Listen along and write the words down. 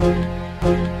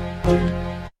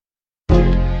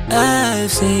I've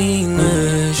seen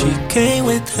her. She came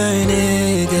with her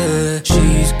nigga.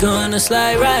 She's gonna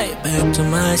slide right back to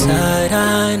my side.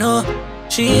 I know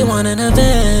she want an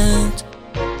event.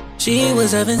 She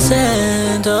was heaven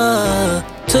sent.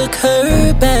 Took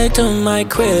her back to my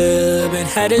crib and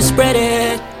had her spread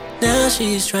it. Now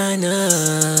she's trying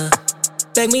to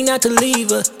beg me not to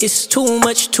leave her. It's too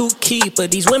much to keep her.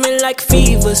 These women like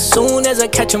fever. Soon as I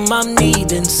catch them, I'm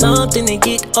needing something to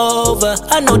get over.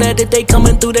 I know that if they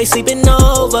coming through, they sleeping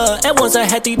over. At once I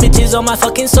had 3 bitches on my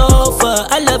fucking sofa.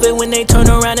 I love it when they turn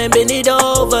around and bend it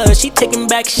over. She taking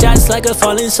back shots like a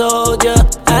fallen soldier.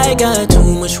 I got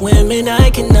too much women I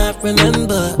cannot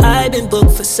remember. I've been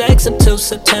booked for sex up till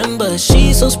September.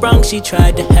 She's so sprung, she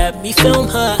tried to have me film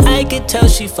her. I could tell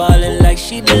she falling like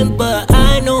she limber.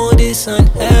 I know this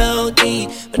unhealthy,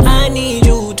 but I need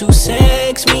you to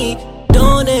sex me.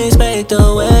 Don't expect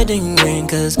a wedding ring,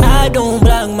 cause I don't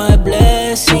block my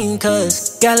blessing.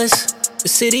 Cause Gyalis, the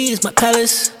city is my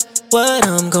palace. What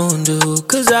I'm gon' do,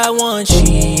 cause I want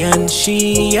she and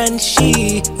she and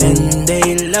she, and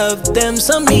they love them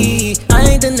some me. I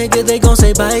ain't the nigga they gon'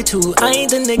 say bye to. I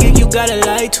ain't the nigga you gotta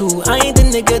lie to. I ain't the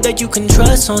nigga that you can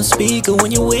trust on speaker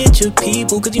when you with your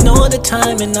people, cause you know the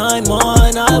time and I'm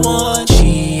on. I want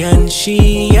she and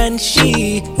she and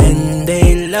she, and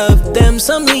they love them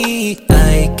some me.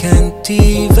 I can't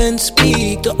even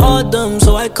speak to all them,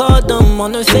 so I called them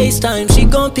on the FaceTime. She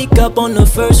gon' pick up on the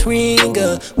first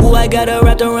ringer. Ooh, I got her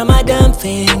wrapped around my damn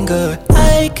finger.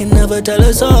 I can never tell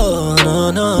us all,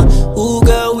 no, no. Ooh,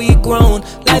 girl, we grown,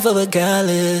 life of a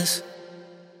Gyalis.